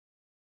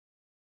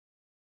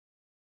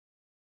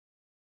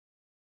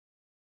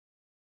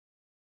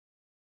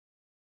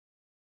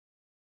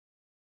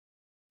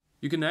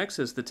You can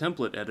access the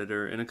template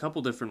editor in a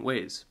couple different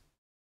ways.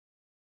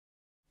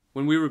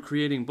 When we were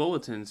creating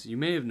bulletins, you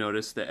may have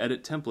noticed the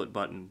Edit Template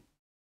button.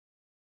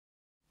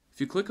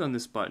 If you click on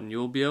this button, you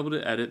will be able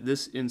to edit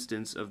this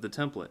instance of the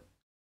template.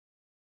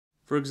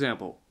 For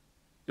example,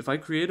 if I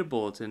create a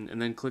bulletin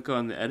and then click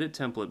on the Edit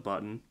Template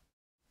button,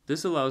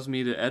 this allows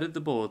me to edit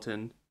the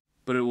bulletin,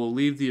 but it will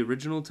leave the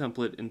original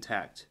template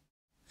intact.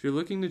 If you're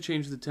looking to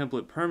change the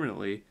template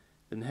permanently,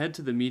 then head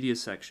to the Media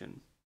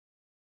section.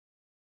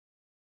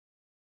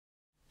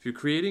 If you're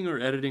creating or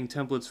editing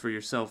templates for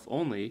yourself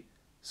only,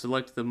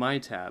 select the My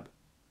tab.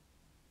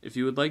 If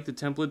you would like the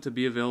template to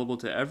be available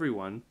to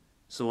everyone,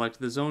 select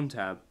the Zone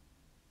tab,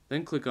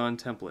 then click on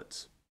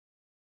Templates.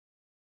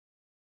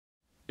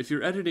 If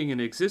you're editing an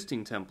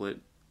existing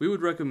template, we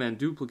would recommend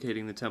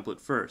duplicating the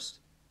template first,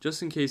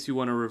 just in case you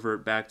want to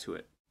revert back to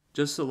it.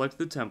 Just select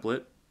the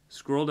template,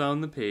 scroll down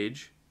the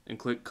page, and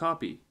click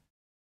Copy.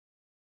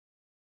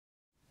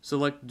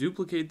 Select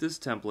Duplicate this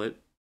template,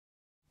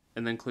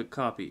 and then click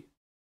Copy.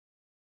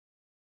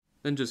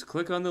 Then just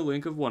click on the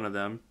link of one of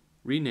them,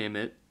 rename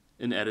it,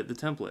 and edit the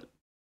template.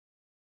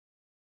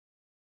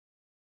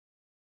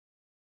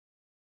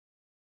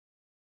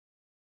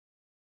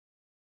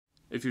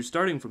 If you're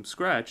starting from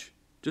scratch,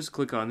 just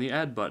click on the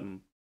Add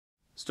button.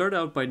 Start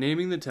out by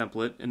naming the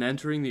template and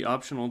entering the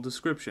optional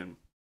description.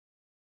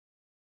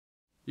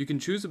 You can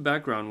choose a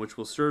background which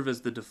will serve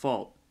as the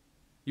default.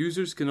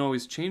 Users can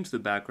always change the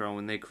background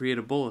when they create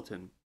a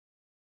bulletin.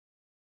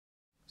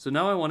 So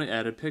now I want to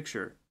add a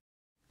picture.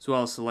 So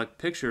I'll select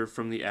Picture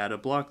from the Add a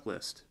Block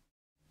list.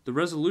 The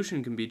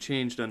resolution can be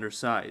changed under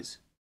Size.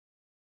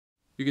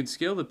 You can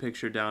scale the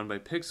picture down by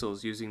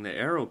pixels using the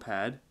arrow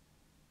pad,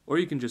 or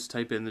you can just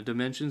type in the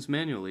dimensions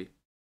manually.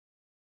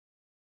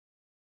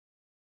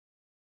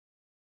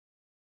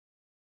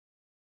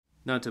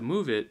 Now to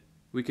move it,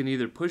 we can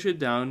either push it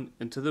down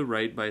and to the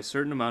right by a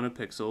certain amount of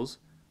pixels,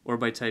 or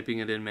by typing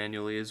it in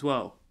manually as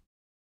well.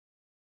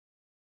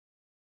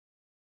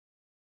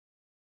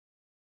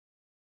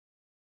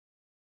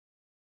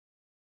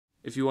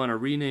 If you want to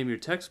rename your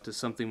text to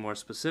something more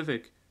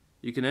specific,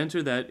 you can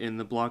enter that in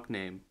the block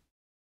name.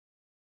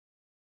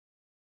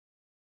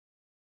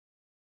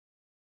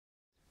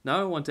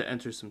 Now I want to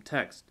enter some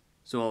text,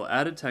 so I'll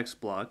add a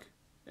text block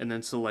and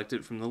then select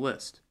it from the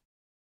list.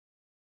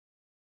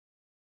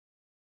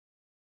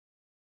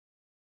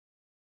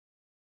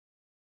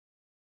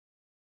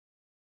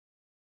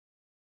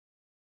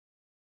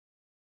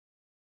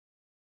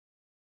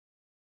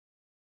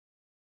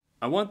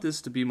 I want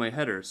this to be my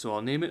header, so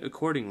I'll name it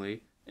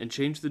accordingly and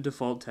change the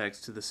default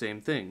text to the same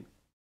thing.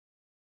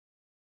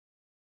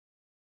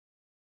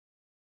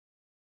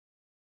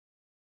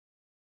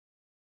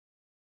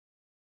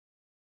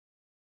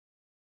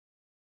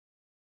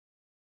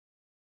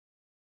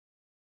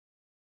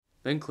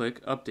 Then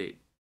click Update.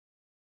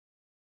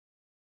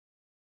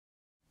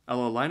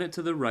 I'll align it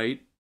to the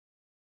right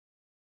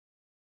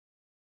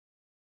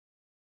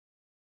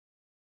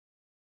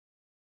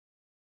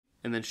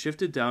and then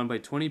shift it down by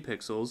 20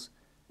 pixels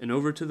and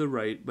over to the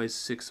right by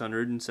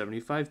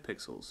 675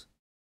 pixels.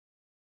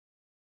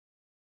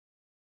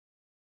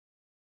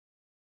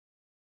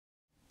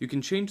 You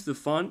can change the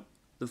font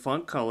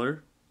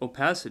color,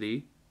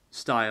 opacity,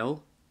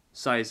 style,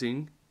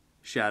 sizing,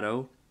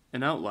 shadow,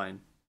 and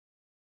outline.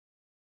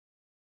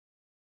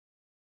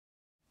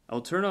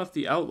 I'll turn off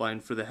the outline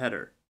for the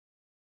header.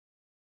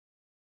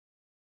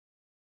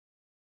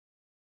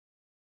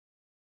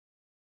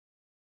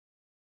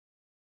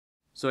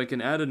 So I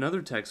can add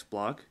another text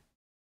block,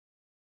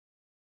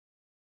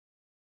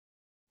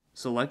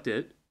 select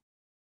it,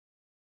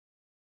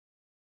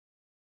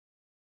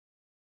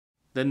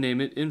 then name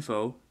it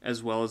Info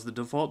as well as the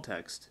default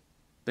text,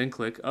 then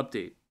click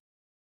Update.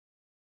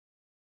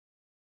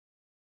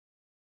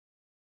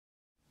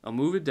 I'll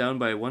move it down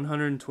by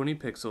 120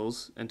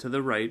 pixels and to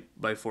the right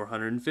by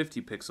 450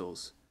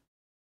 pixels.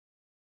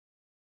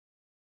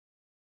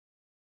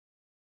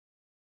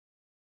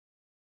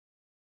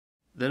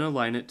 Then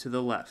align it to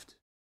the left.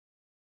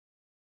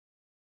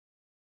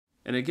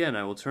 And again,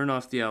 I will turn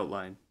off the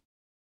outline.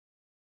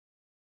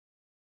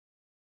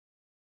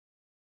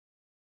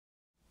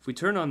 If we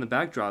turn on the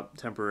backdrop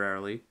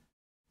temporarily,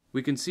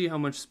 we can see how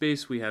much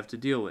space we have to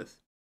deal with.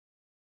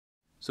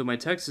 So my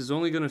text is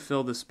only going to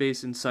fill the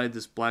space inside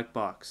this black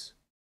box.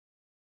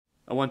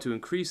 I want to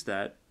increase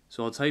that,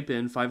 so I'll type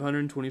in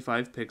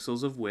 525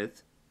 pixels of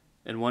width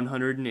and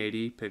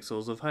 180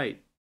 pixels of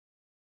height.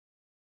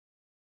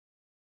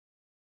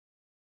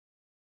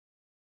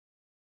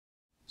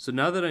 So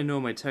now that I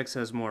know my text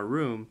has more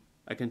room,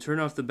 I can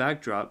turn off the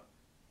backdrop,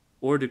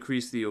 or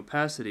decrease the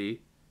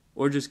opacity,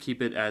 or just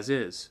keep it as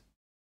is.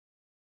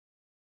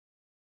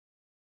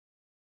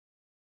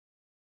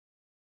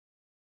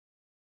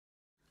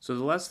 So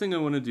the last thing I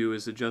want to do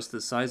is adjust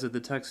the size of the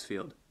text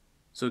field.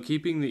 So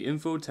keeping the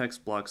info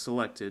text block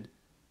selected,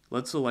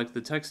 let's select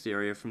the text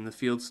area from the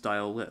field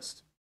style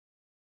list.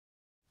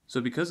 So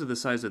because of the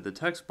size of the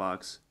text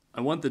box, I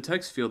want the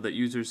text field that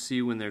users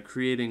see when they're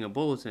creating a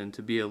bulletin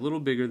to be a little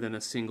bigger than a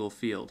single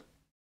field.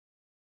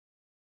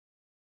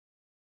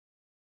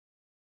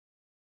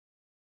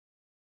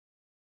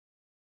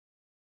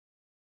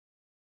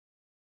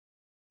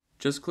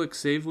 Just click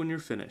Save when you're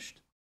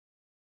finished.